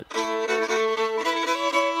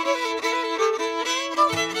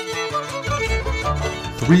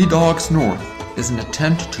Three Dogs North is an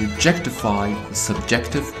attempt to objectify the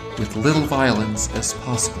subjective with little violence as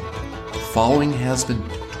possible. The following has been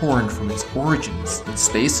torn from its origins in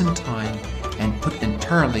space and time and put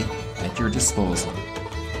entirely at your disposal.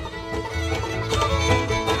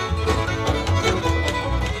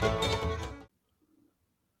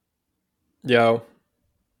 Yo.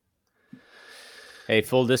 Hey,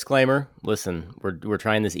 full disclaimer. Listen, we're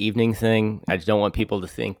trying this evening thing. I just don't want people to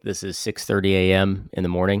think this is 6:30 a.m. in the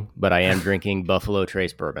morning, but I am drinking Buffalo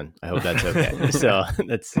Trace bourbon. I hope that's okay. So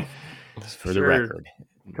that's for the record.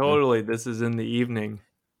 Totally. This is in the evening.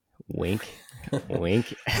 Wink.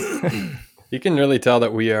 Wink. You can really tell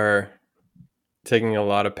that we are taking a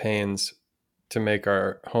lot of pains to make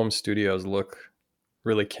our home studios look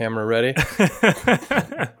really camera ready.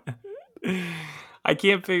 I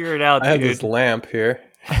can't figure it out, I have dude. this lamp here.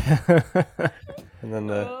 And then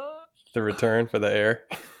the return for the air.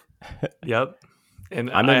 Yep.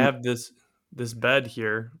 And I have this bed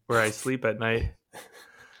here where I sleep at night.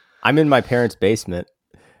 I'm in my parents' basement,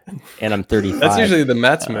 and I'm 35. That's usually the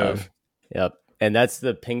Mets move. Yep. And that's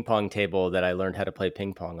the ping pong table that I learned how to play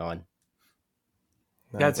ping pong on.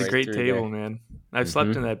 That's a great table, there. man. I've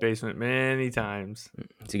slept in that basement many times.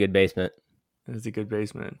 It's a good basement. It's a good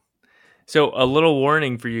basement. So a little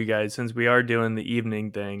warning for you guys, since we are doing the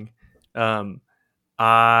evening thing.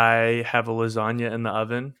 I have a lasagna in the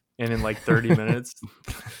oven, and in like 30 minutes,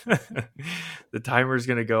 the timer is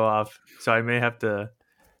going to go off. So I may have to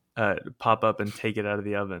pop up and take it out of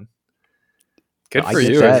the oven. Good I for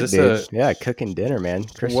get you. that, Is dude. this Yeah, cooking dinner, man.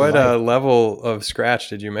 Christian what life. level of scratch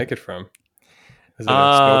did you make it from? Is it a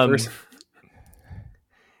Stouffer's?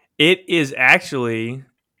 It is actually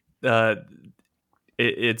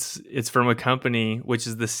it's from a company which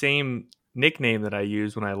is the same nickname that I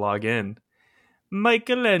use when I log in,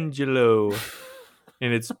 Michelangelo,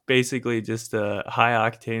 and it's basically just a high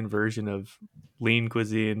octane version of lean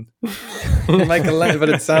cuisine. Michelangelo, but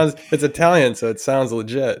it's Italian, so it sounds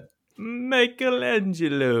legit.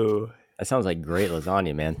 Michelangelo. That sounds like great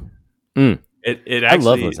lasagna, man. It I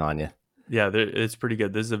love actually, lasagna. yeah, it's pretty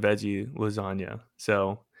good. This is a veggie lasagna.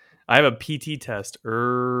 So I have a PT test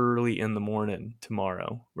early in the morning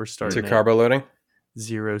tomorrow. We're starting To carbo loading?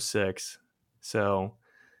 06. So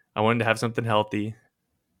I wanted to have something healthy.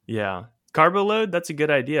 Yeah. Carbo load, that's a good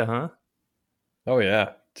idea, huh? Oh,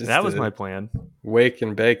 yeah. Just that was my plan. Wake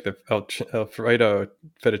and bake the Alfredo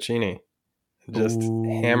fettuccine. Just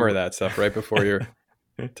hammer that stuff right before your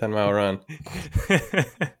 10-mile run.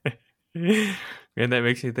 And that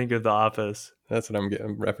makes me think of The Office. That's what I'm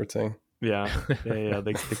referencing. Yeah.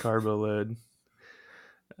 The carbo load.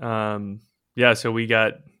 Yeah,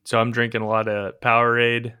 so I'm drinking a lot of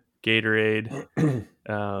Powerade, Gatorade,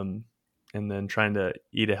 and then trying to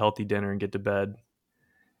eat a healthy dinner and get to bed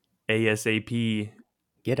ASAP.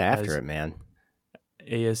 Get after it, man.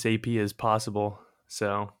 ASAP as possible.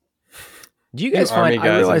 So do you guys Army find?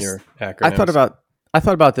 guys I realized. and your acronyms. I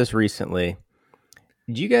thought about this recently.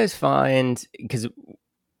 Do you guys find, because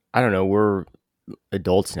I don't know, we're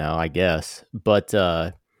adults now, I guess, but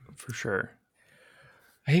for sure.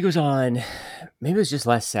 I think it was on, maybe it was just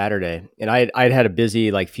last Saturday, and I'd had a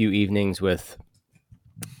busy like few evenings with.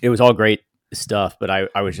 It was all great stuff, but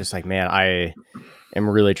I was just like, man, I am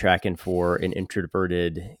really tracking for an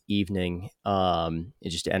introverted evening,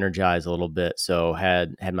 just to energize a little bit. So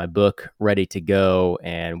had my book ready to go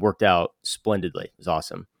and worked out splendidly. It was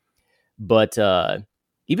awesome. But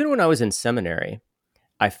even when I was in seminary,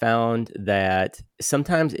 I found that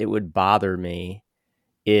sometimes it would bother me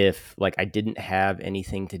if like I didn't have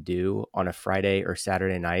anything to do on a Friday or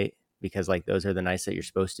Saturday night, because like those are the nights that you're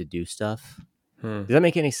supposed to do stuff. Does that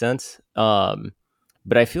make any sense?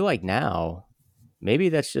 But I feel like now maybe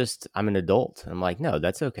that's just, I'm an adult. I'm like, no,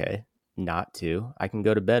 that's okay not to. I can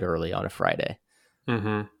go to bed early on a Friday.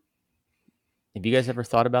 Mm-hmm. Have you guys ever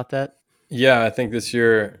thought about that? Yeah, I think this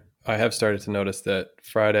year I have started to notice that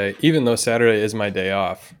Friday, even though Saturday is my day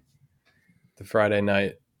off, the Friday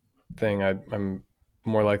night thing, I'm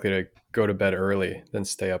more likely to go to bed early than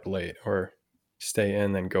stay up late, or stay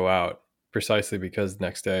in than go out, precisely because the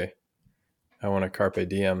next day I want to carpe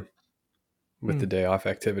diem with the day off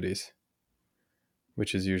activities,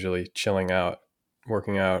 which is usually chilling out,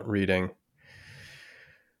 working out, reading,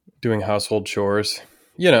 doing household chores,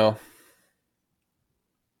 the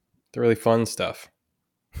really fun stuff.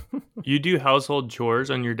 You do household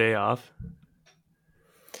chores on your day off?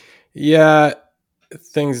 Yeah,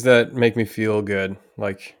 things that make me feel good,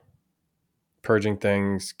 like purging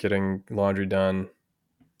things, getting laundry done.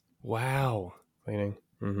 Wow. Cleaning.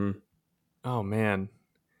 Mm-hmm. Oh, man.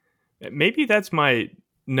 Maybe that's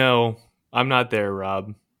no, I'm not there,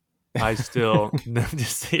 Rob. I still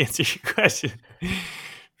just to answer your question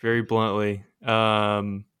very bluntly.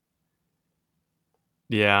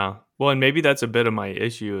 Yeah. Well, and maybe that's a bit of my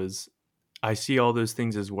issue is I see all those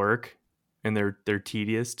things as work and they're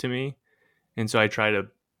tedious to me. And so I try to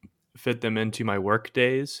fit them into my work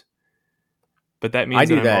days. But that I means that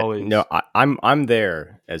do I'm that. always No, I'm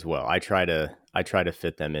there as well. I try to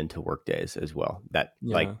fit them into work days as well. That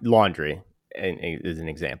like yeah. laundry is an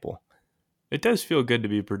example. It does feel good to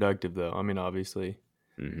be productive though. I mean, obviously.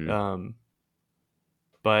 Hmm. Um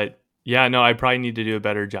but yeah, no, I probably need to do a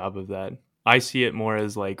better job of that. I see it more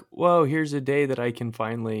as like, whoa, here's a day that I can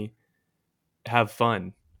finally have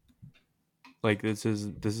fun. Like this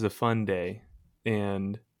is a fun day.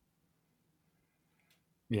 And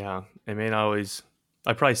yeah, I may not always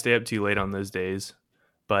I probably stay up too late on those days,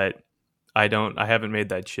 but I haven't made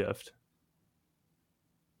that shift.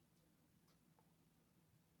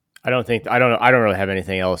 I don't really have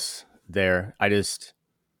anything else there. I just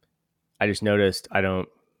noticed I don't.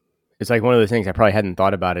 It's like one of those things I probably hadn't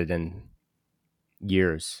thought about it in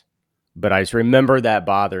years, but I just remember that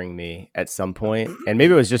bothering me at some point, and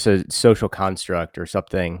maybe it was just a social construct or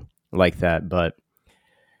something like that. But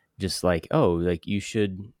just like, oh, like you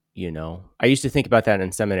should, I used to think about that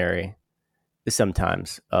in seminary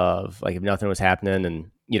sometimes of like if nothing was happening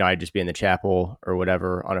and I'd just be in the chapel or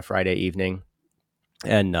whatever on a Friday evening.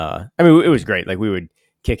 And I mean, it was great. Like we would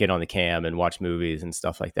kick it on the cam and watch movies and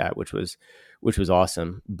stuff like that, which was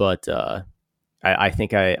awesome. But I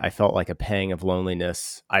think I felt like a pang of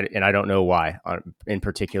loneliness. And I don't know why, in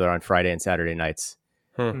particular on Friday and Saturday nights.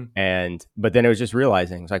 Hmm. But then it was just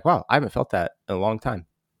realizing it's like, wow, I haven't felt that in a long time.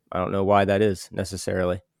 I don't know why that is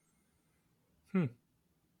necessarily.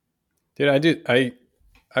 Dude, I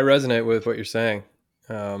resonate with what you're saying.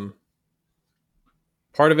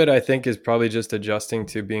 Part of it, I think, is probably just adjusting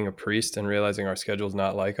to being a priest and realizing our schedule's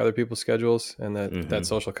not like other people's schedules, and that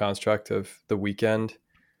social construct of the weekend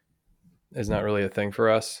is not really a thing for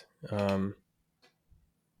us.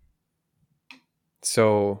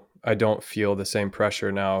 So I don't feel the same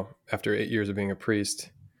pressure now after 8 years of being a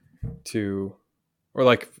priest or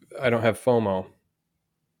like I don't have FOMO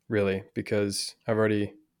really because I've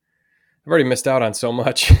already missed out on so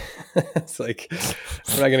much. It's like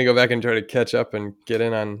I'm not going to go back and try to catch up and get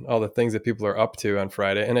in on all the things that people are up to on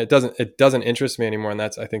Friday. And it doesn't interest me anymore. And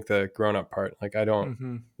that's, I think, the grown up part. Like I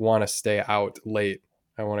don't want to stay out late.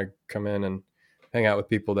 I want to come in and hang out with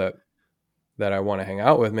people that I want to hang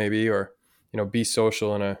out with maybe, or, be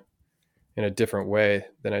social in a different way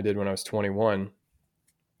than I did when I was 21,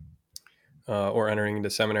 or entering into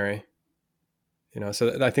seminary,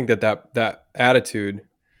 so I think that attitude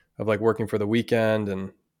of like working for the weekend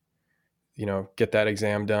and, get that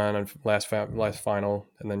exam done on last final,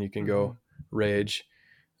 and then you can go rage.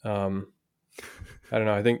 I don't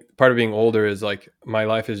know. I think part of being older is like my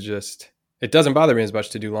life is just, it doesn't bother me as much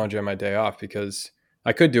to do laundry on my day off because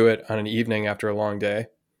I could do it on an evening after a long day.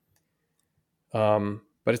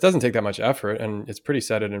 But it doesn't take that much effort and it's pretty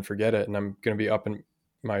set it and forget it. And I'm going to be up in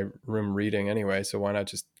my room reading anyway. So why not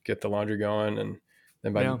just get the laundry going? And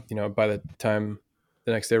then by the time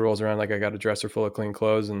the next day rolls around, like I got a dresser full of clean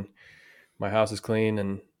clothes and my house is clean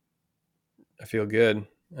and I feel good.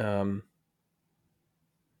 I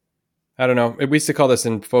don't know. We used to call this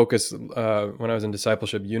in Focus when I was in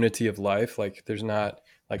discipleship, unity of life. Like there's not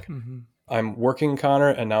like I'm working Connor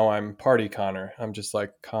and now I'm party Connor. I'm just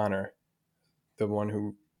like Connor, the one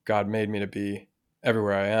who God made me to be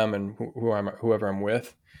everywhere I am and whoever I'm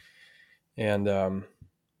with. And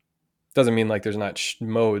doesn't mean like there's not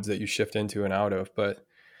modes that you shift into and out of, but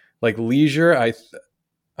like leisure,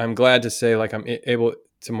 I'm glad to say like I'm able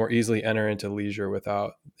to more easily enter into leisure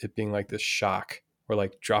without it being like this shock or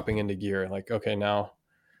like dropping into gear. Like, okay, now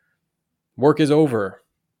work is over.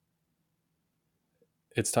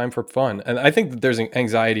 It's time for fun. And I think that there's an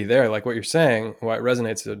anxiety there. Like what you're saying, why it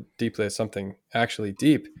resonates so deeply as something actually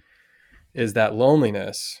deep is that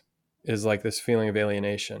loneliness is like this feeling of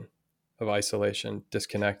alienation, of isolation,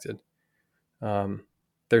 disconnected.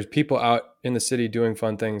 There's people out in the city doing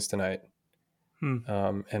fun things tonight.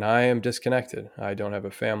 And I am disconnected. I don't have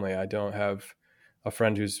a family. I don't have a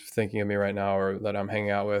friend who's thinking of me right now or that I'm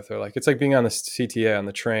hanging out with, or like, it's like being on the CTA on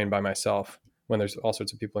the train by myself when there's all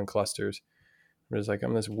sorts of people in clusters. I'm just like,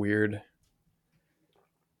 I'm this weird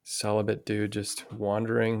celibate dude just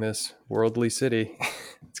wandering this worldly city.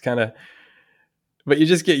 It's kind of, but you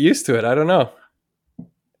just get used to it. I don't know.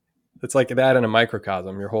 It's like that in a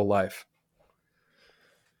microcosm your whole life.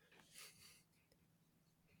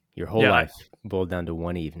 Your whole life boiled down to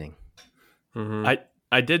one evening.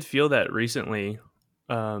 I did feel that recently.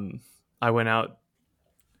 I went out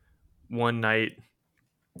one night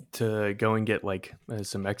to go and get like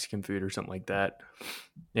some Mexican food or something like that.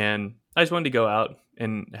 And I just wanted to go out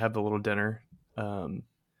and have a little dinner.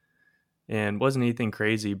 And wasn't anything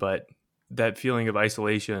crazy, but that feeling of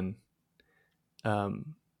isolation.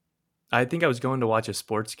 I think I was going to watch a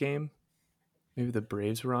sports game. Maybe the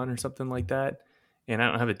Braves were on or something like that. And I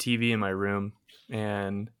don't have a TV in my room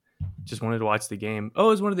and just wanted to watch the game. Oh,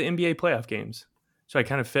 it was one of the NBA playoff games. So I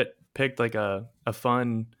kind of picked like a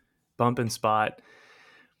fun bumping spot.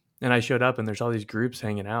 And I showed up and there's all these groups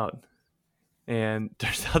hanging out. And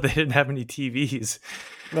turns out they didn't have any TVs.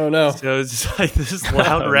 No, no. So it's just like this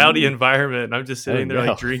loud, rowdy environment. And I'm just sitting there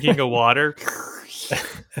like drinking a water.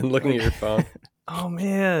 And looking at your phone. Oh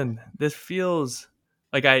man, this feels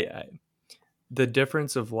like the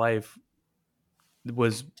difference of life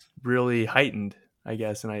was really heightened, I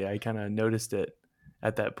guess. And I kind of noticed it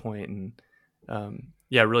at that point and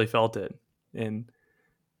yeah, really felt it. And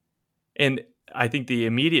I think the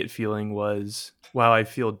immediate feeling was, wow, I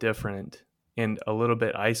feel different and a little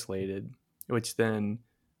bit isolated, which then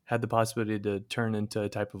had the possibility to turn into a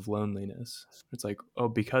type of loneliness. It's like, oh,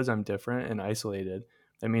 because I'm different and isolated,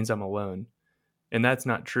 that means I'm alone. And that's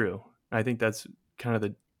not true. I think that's kind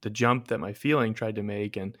of the jump that my feeling tried to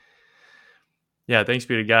make. And yeah, thanks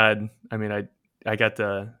be to God. I mean, I got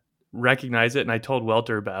to recognize it and I told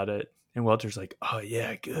Welter about it. And Welter's like, oh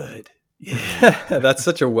yeah, good. Yeah. That's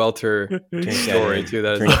such a Welter story too.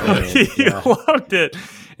 He loved it.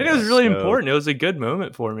 And it was really important. It was a good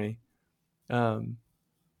moment for me.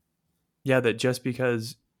 Yeah, that just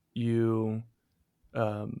because you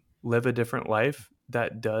live a different life,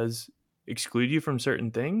 that does exclude you from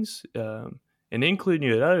certain things and include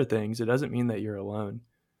you at other things. It doesn't mean that you're alone.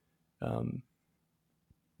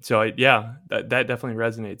 So that definitely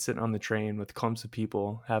resonates, sitting on the train with clumps of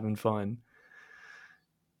people having fun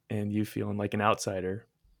and you feeling like an outsider.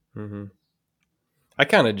 Mm-hmm. I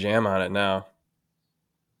kind of jam on it now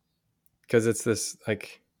because it's this,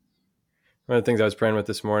 like, one of the things I was praying with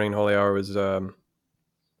this morning in Holy Hour was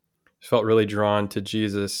felt really drawn to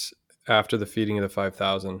Jesus after the feeding of the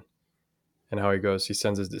 5,000 and how he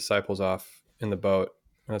sends his disciples off in the boat.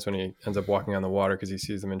 And that's when he ends up walking on the water because he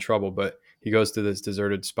sees them in trouble. But he goes to this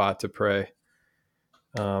deserted spot to pray.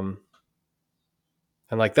 And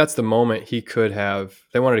like, that's the moment he could have,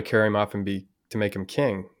 they wanted to carry him off and to make him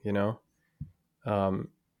king, you know?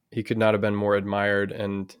 He could not have been more admired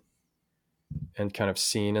and kind of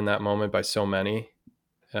seen in that moment by so many.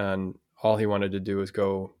 And all he wanted to do was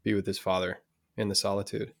go be with his Father in the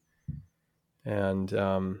solitude. And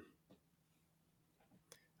I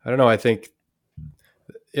don't know, I think,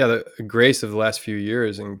 the grace of the last few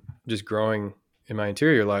years and just growing in my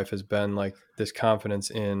interior life has been like this confidence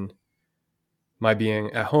in my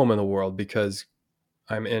being at home in the world because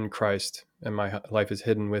I'm in Christ and my life is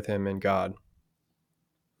hidden with him in God.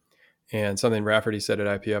 And something Rafferty said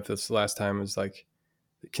at IPF this last time was like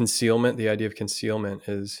concealment. The idea of concealment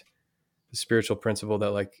is the spiritual principle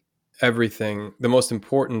that like everything, the most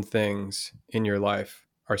important things in your life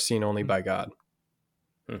are seen only by God.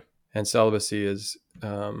 And celibacy is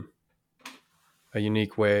a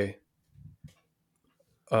unique way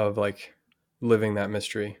of like living that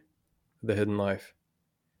mystery, the hidden life.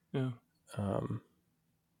 Yeah.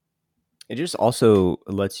 It just also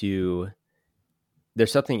lets you,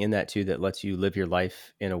 there's something in that too that lets you live your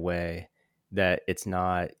life in a way that it's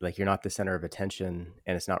not like you're not the center of attention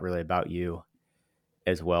and it's not really about you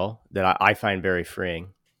as well, that I find very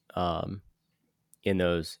freeing in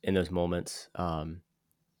those moments.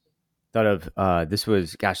 Thought of this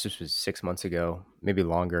was 6 months ago, maybe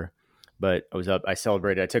longer, but I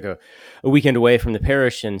celebrated, I took a weekend away from the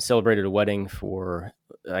parish and celebrated a wedding for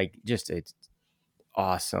like just a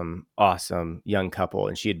awesome young couple.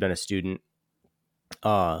 And she had been a student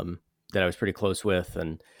that I was pretty close with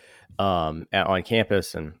and on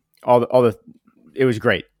campus, and all the it was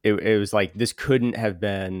great. It was like, this couldn't have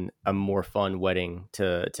been a more fun wedding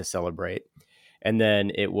to celebrate. And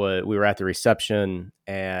then we were at the reception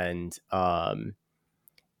and,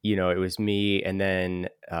 it was me. And then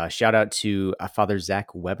shout out to Father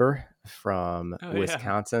Zach Weber from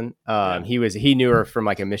Wisconsin. Yeah. He knew her from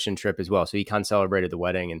like a mission trip as well. So he celebrated the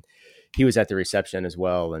wedding and he was at the reception as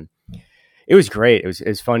well. And it was great. It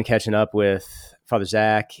was fun catching up with Father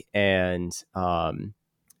Zach. And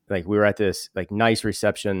like we were at this like nice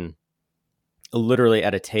reception, literally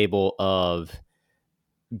at a table of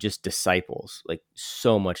just disciples, like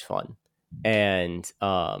so much fun. And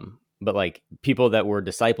but like people that were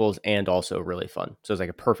disciples and also really fun. So it was like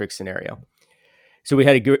a perfect scenario. So we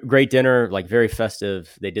had a great dinner, like very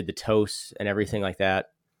festive. They did the toasts and everything like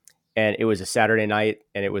that. And it was a Saturday night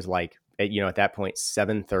and it was like, at that point,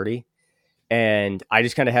 7:30. And I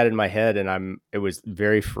just kind of had it in my head, and it was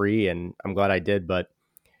very free, and I'm glad I did. But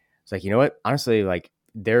it's like, you know what? Honestly, like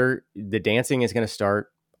the dancing is going to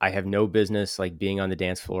start. I have no business like being on the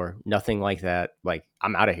dance floor, nothing like that. Like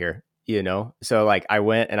I'm out of here, you know? So like I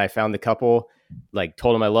went and I found the couple, like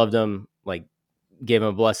told them I loved them, like gave them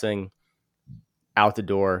a blessing, out the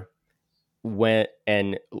door, went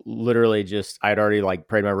and literally just, I'd already like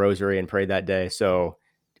prayed my rosary and prayed that day. So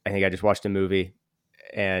I think I just watched a movie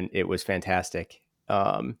and it was fantastic.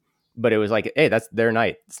 But it was like, hey, that's their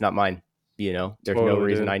night. It's not mine. You know, there's no Totally,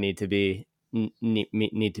 reason dude. I need to be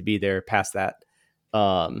need to be there past that.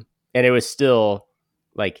 And it was still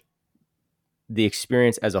like the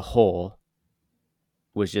experience as a whole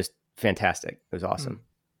was just fantastic. It was awesome.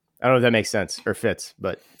 I don't know if that makes sense or fits,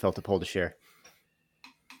 but felt a pull to share.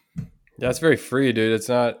 Yeah, it's very free, dude. It's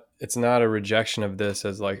not a rejection of this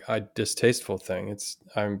as like a distasteful thing.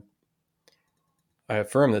 I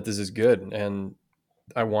affirm that this is good and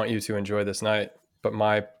I want you to enjoy this night, but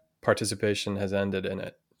my participation has ended in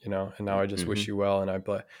it, you know, and now I just wish you well. And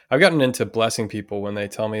I've gotten into blessing people when they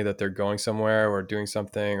tell me that they're going somewhere or doing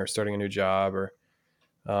something or starting a new job or,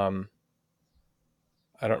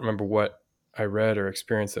 I don't remember what I read or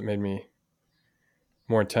experienced that made me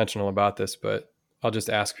more intentional about this, but I'll just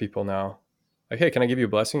ask people now, like, hey, can I give you a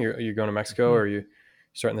blessing? Are you going to Mexico or are you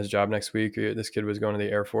starting this job next week? This kid was going to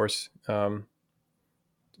the Air Force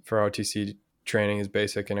for OTC training is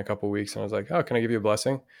basic in a couple of weeks. And I was like, oh, can I give you a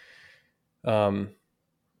blessing? And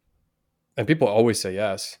people always say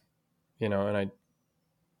yes, you know, and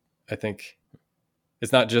I think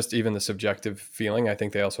it's not just even the subjective feeling. I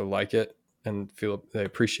think they also like it and feel they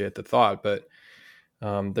appreciate the thought, but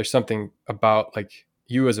there's something about like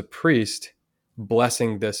you as a priest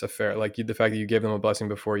blessing this affair, like the fact that you gave them a blessing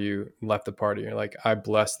before you left the party. You're like, I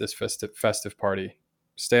bless this festive party.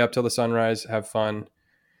 Stay up till the sunrise, have fun,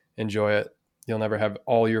 enjoy it. You'll never have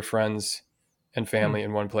all your friends and family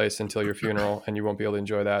in one place until your funeral, and you won't be able to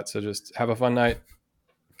enjoy that. So just have a fun night.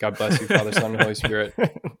 God bless you, Father, Son, and Holy Spirit.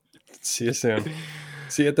 See you soon.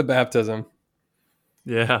 See you at the baptism.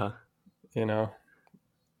 Yeah. You know.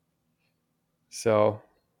 So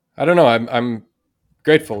I don't know. I'm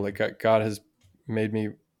grateful that God has made me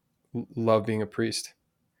love being a priest,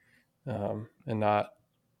 and not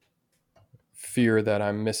fear that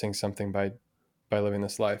I'm missing something by living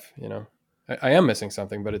this life. You know, I am missing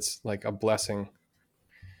something, but it's like a blessing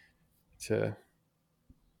to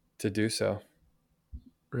do so.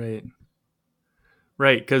 Right.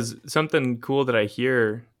 Right. Because something cool that I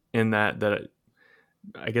hear in that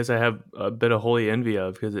I guess I have a bit of holy envy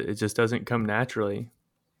of, because it just doesn't come naturally.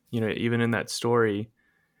 You know, even in that story,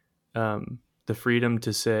 the freedom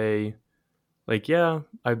to say, like, yeah,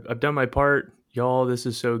 I've done my part. Y'all, this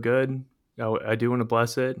is so good. I do want to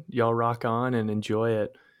bless it. Y'all rock on and enjoy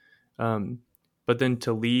it. But then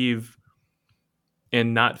to leave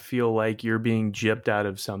and not feel like you're being gypped out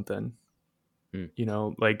of something, you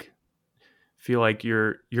know, like feel like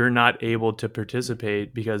you're not able to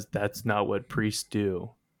participate because that's not what priests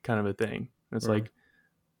do, kind of a thing. It's like,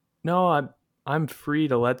 no, I'm free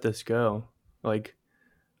to let this go. Like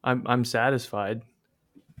I'm satisfied,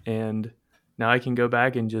 and now I can go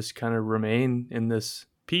back and just kind of remain in this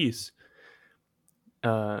peace.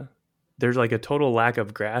 There's like a total lack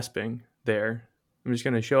of grasping there. I'm just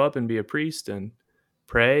going to show up and be a priest and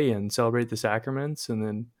pray and celebrate the sacraments and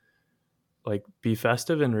then like be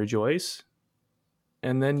festive and rejoice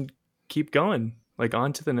and then keep going, like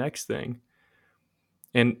on to the next thing.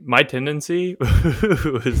 And my tendency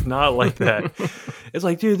was not like that. It's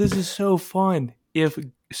like, dude, this is so fun. If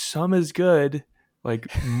some is good,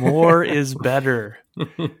 like more is better. You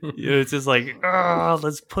know, it's just like,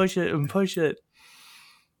 let's push it and push it.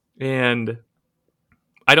 And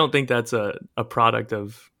I don't think that's a product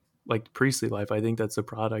of like priestly life. I think that's a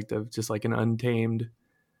product of just like an untamed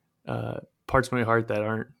parts of my heart that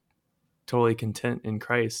aren't totally content in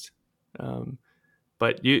Christ.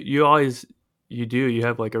 But you always, you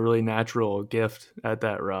have like a really natural gift at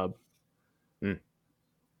that, Rob.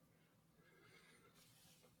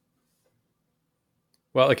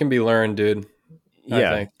 Well, it can be learned, dude.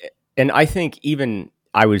 Yeah. I think. And I think even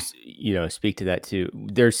I was, you know, speak to that too.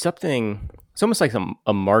 There's something, it's almost like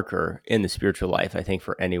a marker in the spiritual life, I think,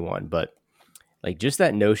 for anyone, but like just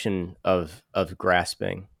that notion of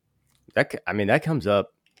grasping, that comes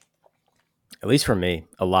up, at least for me,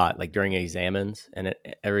 a lot, like during examens and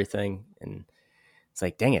everything. And it's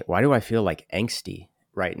like, dang it, why do I feel like angsty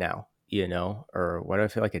right now? You know, or why do I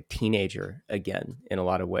feel like a teenager again in a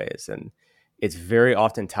lot of ways? And it's very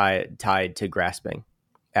often tied to grasping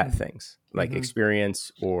at things like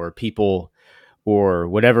experience or people or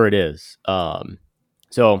whatever it is.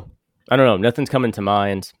 So I don't know. Nothing's coming to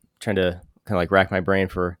mind. Trying to kind of like rack my brain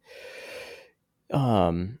for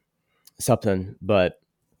something, but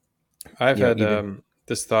I've you know, had even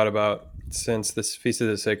this thought about since this Feast of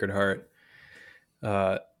the Sacred Heart.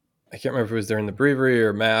 I can't remember if it was during the breviary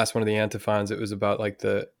or mass, one of the antiphons. It was about like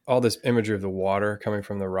all this imagery of the water coming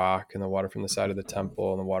from the rock and the water from the side of the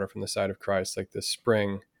temple and the water from the side of Christ, like this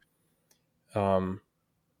spring of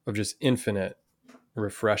just infinite,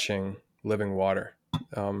 refreshing, living water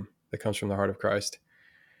that comes from the heart of Christ.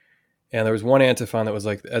 And there was one antiphon that was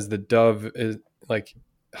like, as the dove is like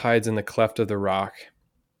hides in the cleft of the rock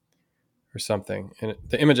or something. And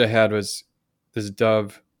the image I had was this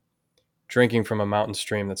dove drinking from a mountain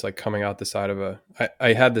stream that's like coming out the side of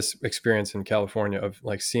I had this experience in California of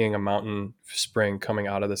like seeing a mountain spring coming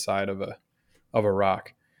out of the side of a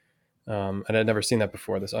rock. And I'd never seen that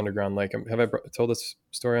before, this underground lake. Have I told this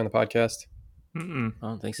story on the podcast? Mm-mm. I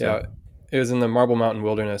don't think so. Yeah. It was in the Marble Mountain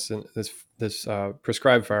Wilderness, and this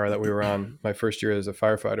prescribed fire that we were on my first year as a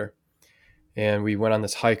firefighter. And we went on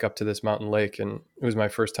this hike up to this mountain lake, and it was my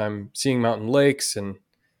first time seeing mountain lakes and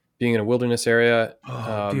being in a wilderness area.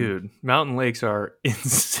 Dude, mountain lakes are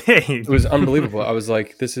insane. It was unbelievable. I was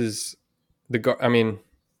like, this is I mean,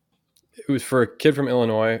 it was for a kid from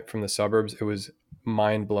Illinois, from the suburbs. It was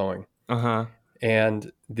mind blowing. Uh-huh.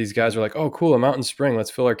 And these guys were like, oh, cool, a mountain spring.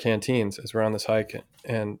 Let's fill our canteens as we're on this hike.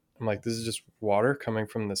 And I'm like, this is just water coming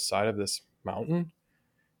from the side of this mountain.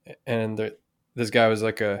 And this guy was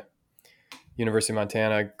like a University of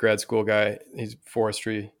Montana grad school guy. He's a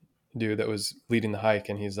forestry dude that was leading the hike.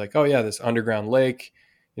 And he's like, oh yeah, this underground lake,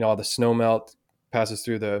 all the snow melt passes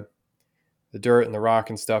through the dirt and the rock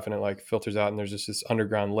and stuff, and it like filters out. And there's just this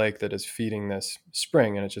underground lake that is feeding this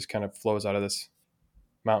spring, and it just kind of flows out of this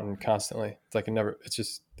mountain constantly. It's like it's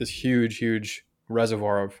just this huge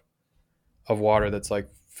reservoir of water that's like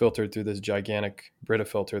filtered through this gigantic Brita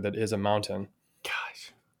filter that is a mountain.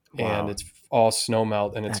 Gosh. Wow. And it's all snow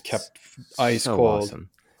melt, and it's kept ice so cold. awesome.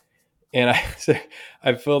 And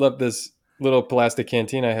I filled up this little plastic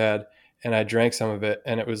canteen I had, and I drank some of it,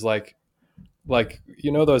 and it was like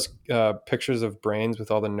those pictures of brains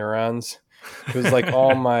with all the neurons. It was like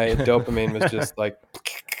all my dopamine was just like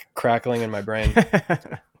crackling in my brain.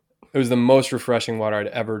 It was the most refreshing water I'd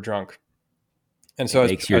ever drunk. And so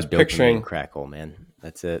I was picturing crackle, man.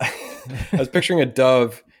 That's it. I was picturing a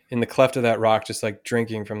dove in the cleft of that rock, just like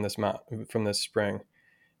drinking from this spring.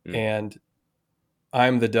 And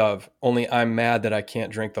I'm the dove, only I'm mad that I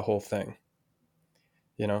can't drink the whole thing.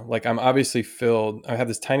 Like I'm obviously filled. I have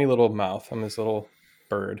this tiny little mouth. I'm this little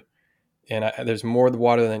bird, and there's more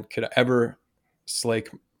water than could ever slake,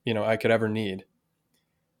 I could ever need.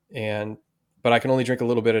 But I can only drink a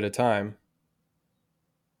little bit at a time.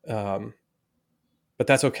 But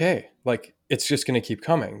that's okay. Like it's just going to keep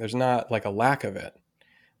coming. There's not like a lack of it,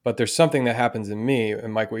 but there's something that happens in me.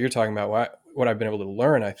 And Mike, what you're talking about, what I've been able to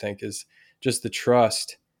learn, I think, is just the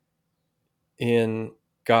trust in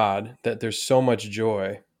God that there's so much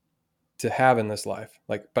joy to have in this life.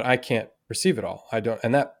 But I can't receive it all. I don't.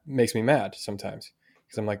 And that makes me mad sometimes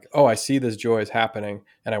because I'm like, oh, I see this joy is happening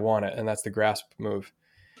and I want it. And that's the grasp move.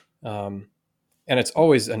 And it's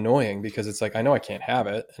always annoying because it's like, I know I can't have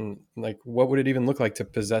it. And like, what would it even look like to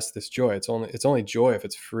possess this joy? It's only joy if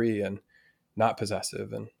it's free and not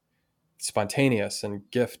possessive and spontaneous and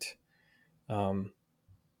gift.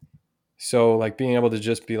 So like being able to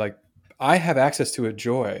just be like, I have access to a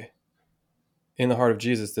joy in the heart of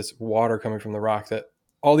Jesus, this water coming from the rock that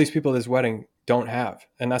all these people at this wedding don't have.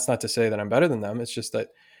 And that's not to say that I'm better than them. It's just that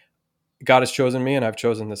God has chosen me and I've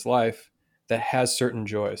chosen this life that has certain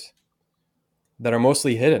joys that are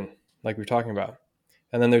mostly hidden, like we're talking about.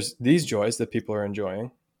 And then there's these joys that people are enjoying,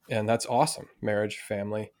 and that's awesome. Marriage,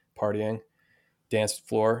 family, partying, dance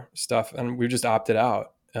floor stuff. And we've just opted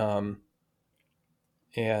out. And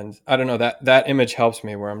I don't know, that image helps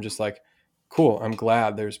me where I'm just like, cool, I'm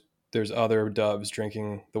glad there's other doves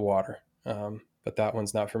drinking the water. But that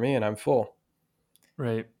one's not for me and I'm full.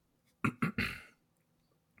 Right.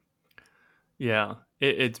 Yeah.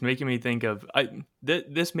 It's making me think of,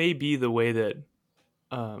 this may be the way that,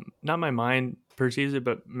 not my mind perceives it,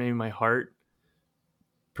 but maybe my heart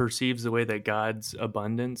perceives the way that God's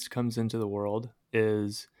abundance comes into the world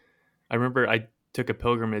is, I remember I took a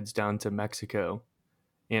pilgrimage down to Mexico.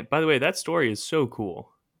 And by the way, that story is so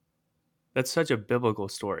cool. That's such a biblical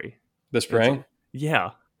story. The spring?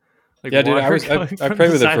 Yeah. Like yeah, dude, I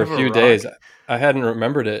prayed with it for a few days. I hadn't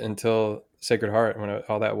remembered it until Sacred Heart when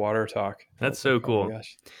all that water talk. That's so cool. Oh my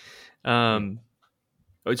gosh.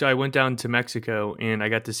 Which I went down to Mexico and I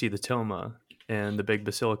got to see the Tilma and the big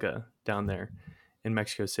basilica down there in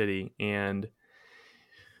Mexico City. And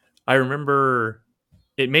I remember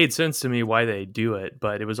it made sense to me why they do it,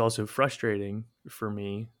 but it was also frustrating for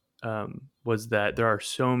me. Was that there are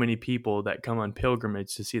so many people that come on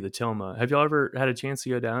pilgrimage to see the Tilma. Have y'all ever had a chance to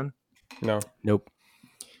go down? No. Nope.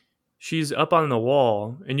 She's up on the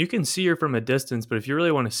wall, and you can see her from a distance, but if you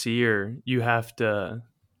really want to see her, you have to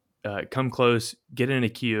come close, get in a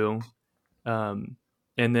queue, and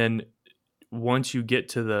then once you get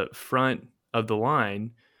to the front of the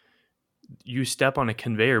line, you step on a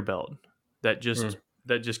conveyor belt that just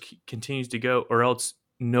continues to go, or else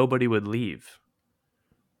nobody would leave.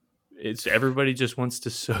 It's everybody just wants to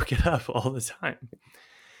soak it up all the time.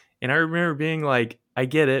 And I remember being like, I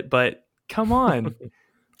get it, but come on.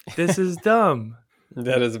 This is dumb.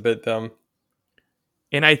 That is a bit dumb.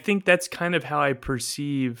 And I think that's kind of how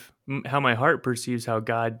how my heart perceives how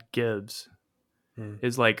God gives.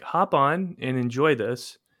 Is like, hop on and enjoy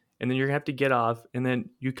this, and then you're gonna have to get off, and then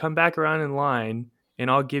you come back around in line, and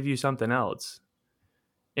I'll give you something else.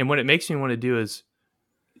 And what it makes me want to do is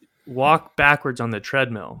walk backwards on the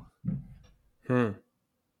treadmill.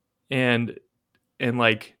 And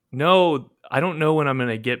like, no, I don't know when I'm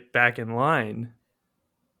gonna get back in line.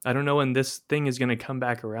 I don't know when this thing is gonna come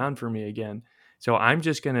back around for me again. So I'm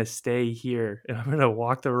just gonna stay here, and I'm gonna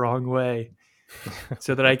walk the wrong way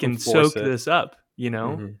so that I can soak this up, you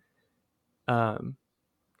know?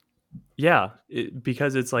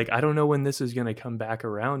 Because it's like, I don't know when this is going to come back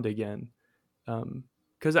around again.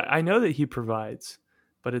 Because I know that he provides,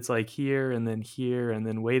 but it's like here and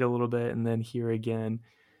then wait a little bit and then here again.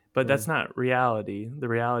 But that's not reality. The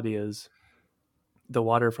reality is the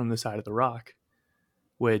water from the side of the rock,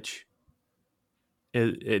 which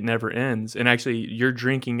it never ends. And actually, you're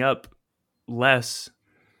drinking up less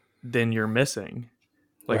than you're missing.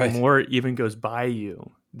 Like more even goes by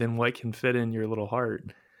you than what can fit in your little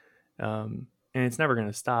heart. And it's never going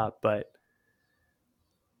to stop. But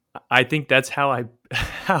I think that's how I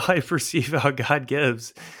perceive how God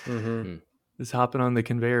gives. Is hopping on the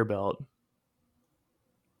conveyor belt.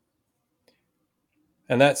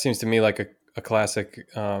 And that seems to me like a classic,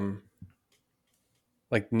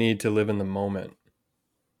 like need to live in the moment.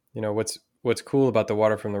 You know, what's cool about the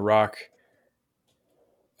water from the rock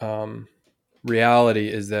reality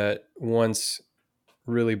is that once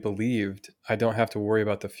really believed, I don't have to worry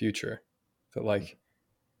about the future. That like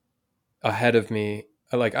ahead of me,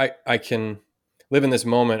 like I can live in this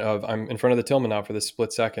moment of I'm in front of the Tilma now for this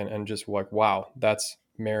split second and just like, wow, that's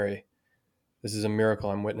Mary. This is a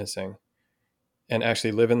miracle I'm witnessing. And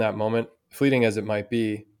actually live in that moment, fleeting as it might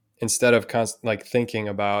be, instead of like thinking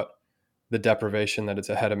about the deprivation that it's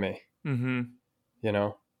ahead of me. You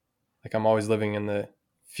know, like I'm always living in the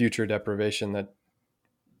future deprivation that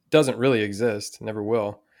doesn't really exist, never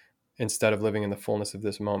will, instead of living in the fullness of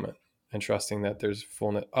this moment and trusting that there's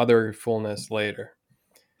other fullness later.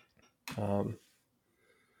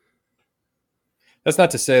 That's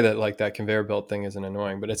not to say that like that conveyor belt thing isn't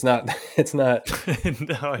annoying, but it's not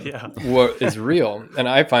no, yeah. What is real. And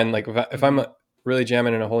I find like if I'm really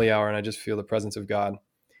jamming in a holy hour and I just feel the presence of God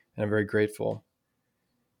and I'm very grateful,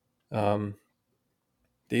 the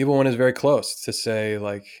evil one is very close to say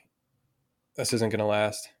like, this isn't going to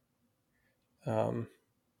last. And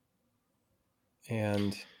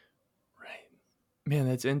right, man,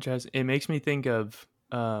 that's interesting. It makes me think of,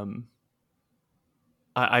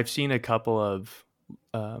 I've seen a couple of,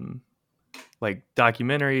 like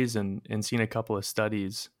documentaries and seen a couple of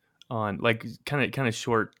studies on like kind of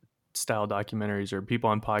short style documentaries or people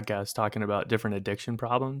on podcasts talking about different addiction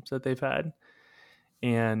problems that they've had.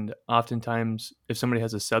 And oftentimes if somebody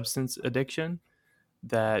has a substance addiction,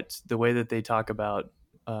 that the way that they talk about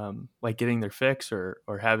like getting their fix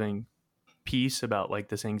or having peace about like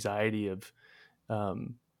this anxiety of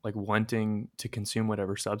like wanting to consume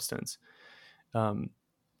whatever substance.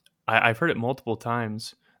 I've heard it multiple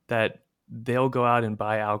times that they'll go out and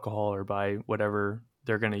buy alcohol or buy whatever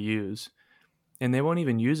they're going to use, and they won't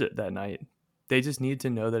even use it that night. They just need to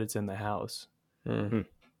know that it's in the house. So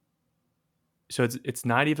it's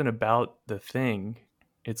not even about the thing.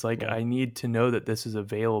 It's like, I need to know that this is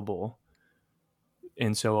available.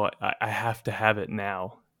 And so I have to have it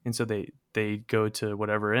now. And so they go to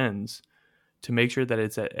whatever ends to make sure that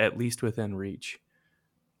it's at least within reach.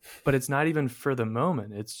 But it's not even for the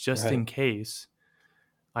moment. It's just in case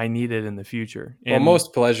I need it in the future. And well,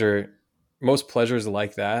 most pleasures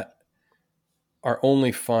like that are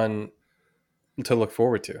only fun to look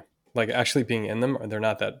forward to. Like actually being in them, they're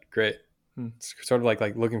not that great. It's sort of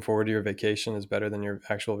like looking forward to your vacation is better than your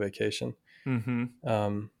actual vacation.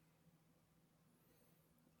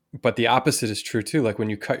 But the opposite is true too. Like when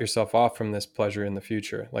you cut yourself off from this pleasure in the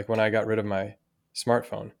future, like when I got rid of my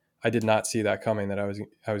smartphone, I did not see that coming, that I was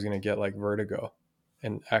going to get like vertigo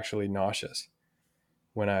and actually nauseous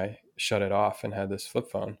when I shut it off and had this flip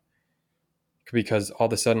phone, because all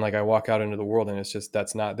of a sudden, like, I walk out into the world and it's just,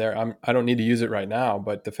 that's not there. I don't need to use it right now,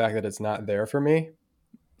 but the fact that it's not there for me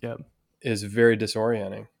Yep. is very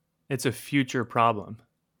disorienting. It's a future problem.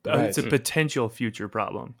 Right. It's a potential future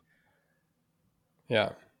problem.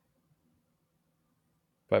 Yeah.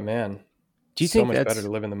 But man, Do you so think much that's better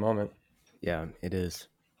to live in the moment. Yeah, it is.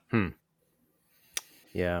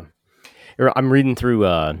 Yeah. I'm reading through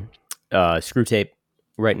Screw Tape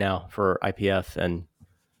right now for IPF, and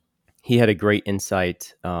he had a great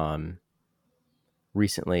insight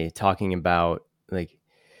recently talking about, like,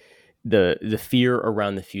 the fear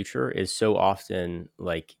around the future is so often,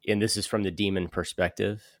 like, and this is from the demon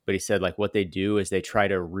perspective, but he said, like, what they do is they try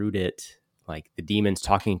to root it, like the demons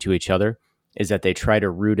talking to each other, is that they try to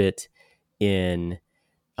root it in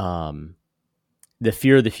the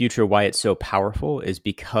fear of the future. Why it's so powerful is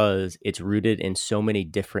because it's rooted in so many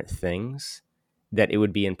different things that it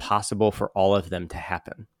would be impossible for all of them to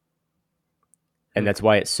happen. And that's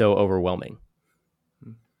why it's so overwhelming.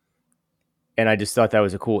 And I just thought that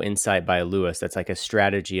was a cool insight by Lewis. That's like a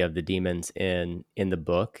strategy of the demons in the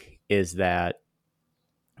book, is that,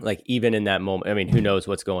 like, even in that moment, I mean, who knows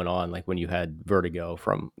what's going on, like when you had vertigo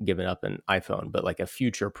from giving up an iPhone, but like a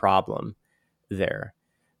future problem there.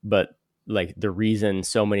 But like the reason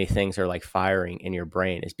so many things are like firing in your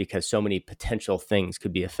brain is because so many potential things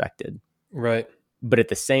could be affected. Right. But at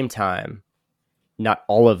the same time, not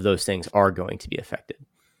all of those things are going to be affected.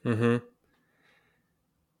 Mm-hmm.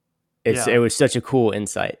 It was such a cool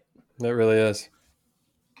insight. That really is.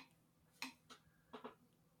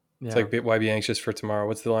 Yeah. It's like, why be anxious for tomorrow?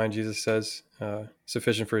 What's the line Jesus says?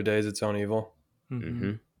 Sufficient for a day is its own evil.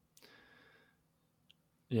 Mm-hmm.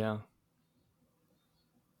 Yeah.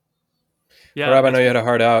 Rob, I know you had a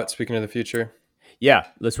heart out. Speaking of the future. Yeah,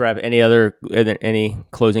 let's wrap. Any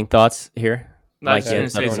closing thoughts here? I was going to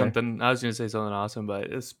say something awesome, but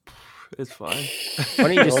it's fine. Why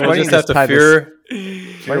don't you just, why don't you just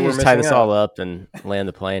tie this all up and land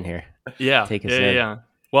the plane here? Yeah. Take us in. Yeah.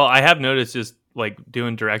 Well, I have noticed, just like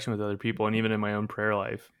doing direction with other people, and even in my own prayer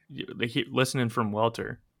life, like listening from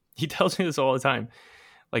Welter, he tells me this all the time.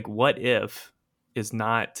 Like, what if is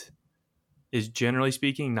generally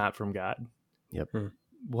speaking not from God. Yep.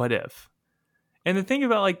 What if? And the thing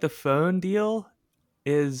about like the phone deal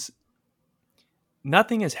is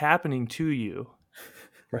nothing is happening to you.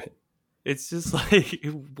 Right. It's just like,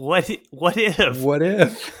 what if? What if? What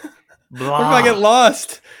if Blah. I get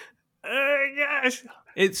lost? Gosh.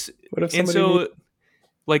 What if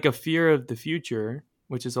like a fear of the future,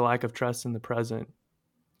 which is a lack of trust in the present,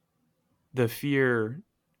 the fear,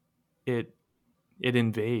 it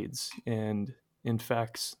invades and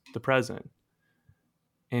infects the present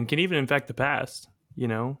and can even infect the past,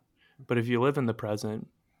 but if you live in the present,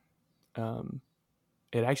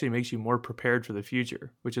 it actually makes you more prepared for the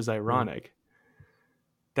future, which is ironic.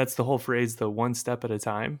 That's the whole phrase, the one step at a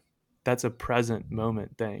time. That's a present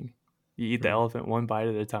moment thing. You eat the elephant one bite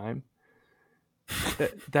at a time.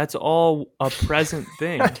 That's all a present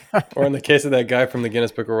thing. Or in the case of that guy from the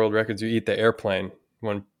Guinness Book of World Records, you eat the airplane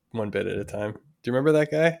one bit at a time. Do you remember that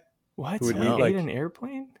guy? What? Who would He ate an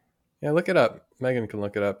airplane? Yeah, look it up. Megan can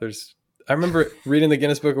look it up. I remember reading the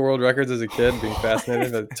Guinness Book of World Records as a kid, being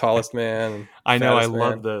fascinated by the tallest man. And I know, I man.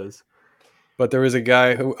 love those. But there was a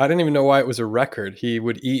guy who, I didn't even know why it was a record. He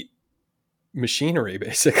would eat machinery,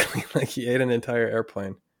 basically. Like, he ate an entire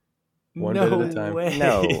airplane. One bit at a time. Way.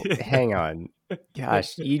 No, hang on.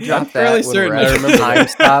 Gosh, you dropped I'm fairly that certain when I remember time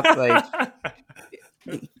stop. Like,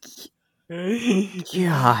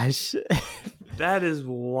 gosh, that is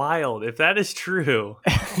wild. If that is true,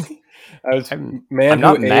 I'm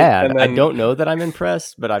not mad. I don't know that I'm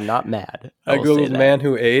impressed, but I'm not mad. I googled man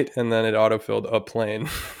who ate, and then it autofilled a plane.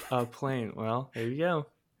 A plane. Well, there you go.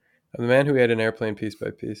 The man who ate an airplane piece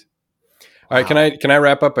by piece. All right, can I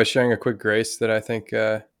wrap up by sharing a quick grace that I think?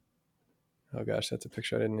 Oh gosh, that's a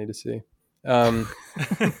picture I didn't need to see.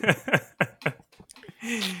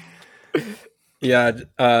 Yeah.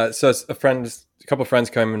 So a couple of friends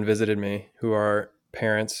came and visited me who are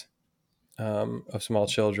parents of small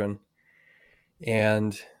children,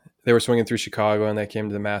 and they were swinging through Chicago, and they came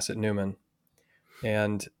to the Mass at Newman,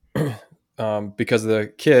 and because of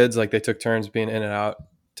the kids, like, they took turns being in and out,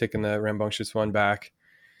 taking the rambunctious one back,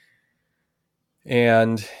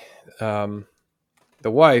 and the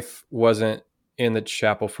wife wasn't in the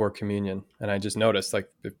chapel for communion, and I just noticed,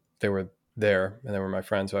 like, they were there and they were my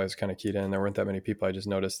friends, so I was kind of keyed in. There weren't that many people. I just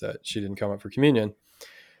noticed that she didn't come up for communion,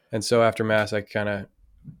 and so after Mass I kind of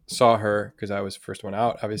saw her, because I was the first one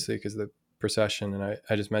out, obviously, because of the procession, and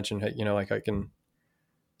I just mentioned, hey, like, I can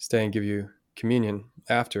stay and give you communion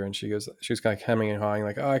after, and she was kind of hemming and hawing,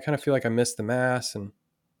 like, oh, I kind of feel like I missed the mass, and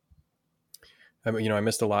I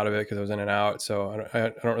missed a lot of it because I was in and out, so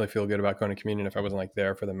I don't really feel good about going to communion if I wasn't like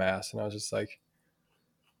there for the mass. And I was just like,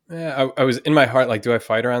 yeah, I was in my heart like, do I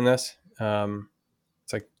fight her on this?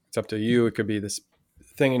 It's like, it's up to you. It could be this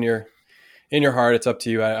thing in your heart. It's up to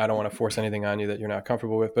you. I don't want to force anything on you that you're not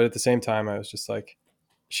comfortable with. But at the same time, I was just like,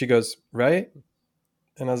 she goes, right?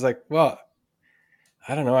 And I was like, well,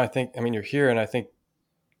 I don't know. You're here, and I think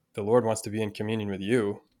the Lord wants to be in communion with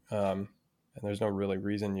you. And there's no really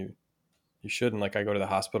reason you shouldn't. Like, I go to the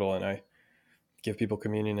hospital and I give people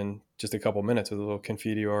communion in just a couple minutes with a little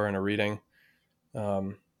Confiteor and a reading.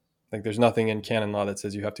 Like, there's nothing in canon law that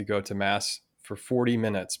says you have to go to mass for 40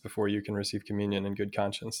 minutes before you can receive communion in good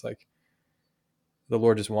conscience. Like, the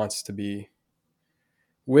Lord just wants to be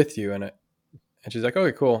with you. And she's like,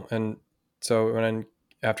 okay, cool. And so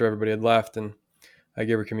after everybody had left and I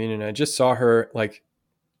gave her communion, I just saw her, like,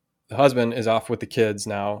 the husband is off with the kids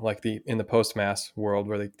now, like in the post-mass world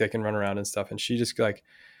where they can run around and stuff. And she just, like,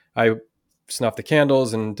 I snuffed the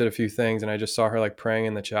candles and did a few things. And I just saw her, like, praying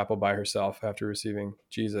in the chapel by herself after receiving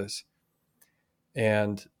Jesus.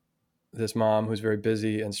 And this mom who's very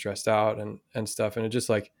busy and stressed out and stuff. And it just,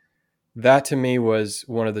 like, that to me was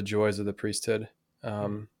one of the joys of the priesthood.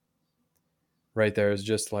 Right there is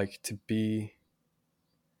just, like, to be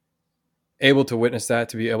able to witness that,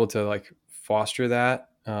 to be able to, like, foster that.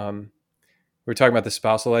 We were talking about the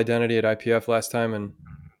spousal identity at IPF last time,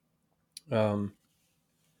 and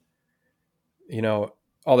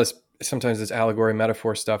all this, sometimes this allegory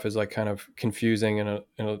metaphor stuff is, like, kind of confusing and a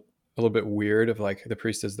little bit weird, of, like, the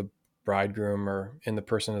priest is the bridegroom or in the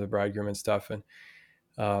person of the bridegroom and stuff. And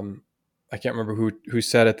I can't remember who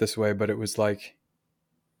said it this way, but it was like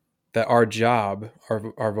that our job,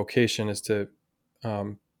 our vocation is to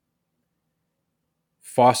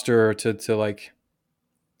foster, to like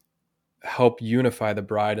help unify the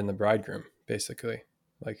bride and the bridegroom, basically.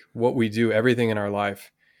 Like, what we do, everything in our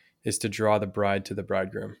life is to draw the bride to the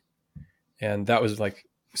bridegroom. And that was, like,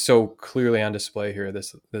 so clearly on display here.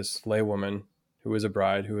 This laywoman who is a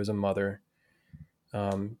bride, who is a mother,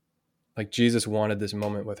 like, Jesus wanted this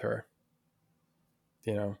moment with her,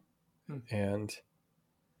 and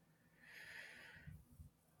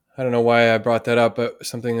I don't know why I brought that up, but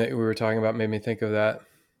something that we were talking about made me think of that.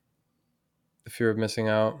 The fear of missing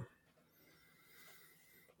out.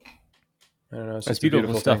 I don't know. It's That's just a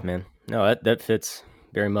beautiful stuff, thing. man. No, that fits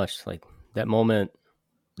very much. Like, that moment,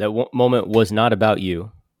 moment was not about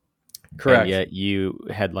you. Correct. And yet you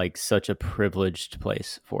had, like, such a privileged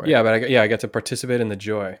place for it. Yeah, but I got to participate in the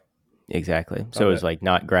joy. Exactly. So it was, like,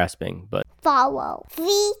 not grasping, but Follow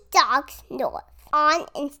 3 Dogs North on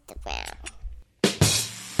Instagram.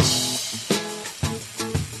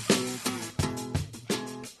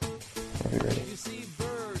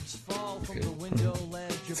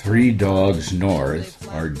 Three Dogs North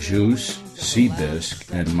are Juice,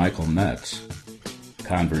 Seabisc, and Michael Metz.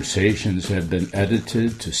 Conversations have been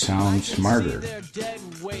edited to sound smarter.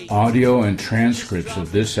 Audio and transcripts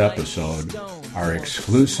of this episode are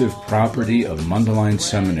exclusive property of Mundelein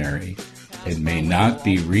Seminary and may not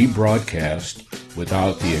be rebroadcast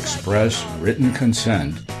without the express written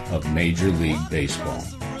consent of Major League Baseball.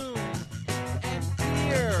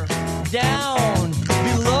 Down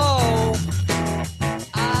below,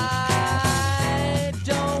 I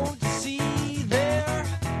don't see their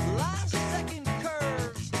last second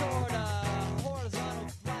curves toward a horizontal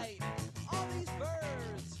flight. All these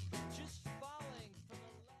birds just falling from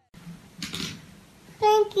the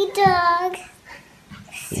Thank you, dogs.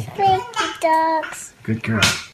 Thank you, dogs. Good girl.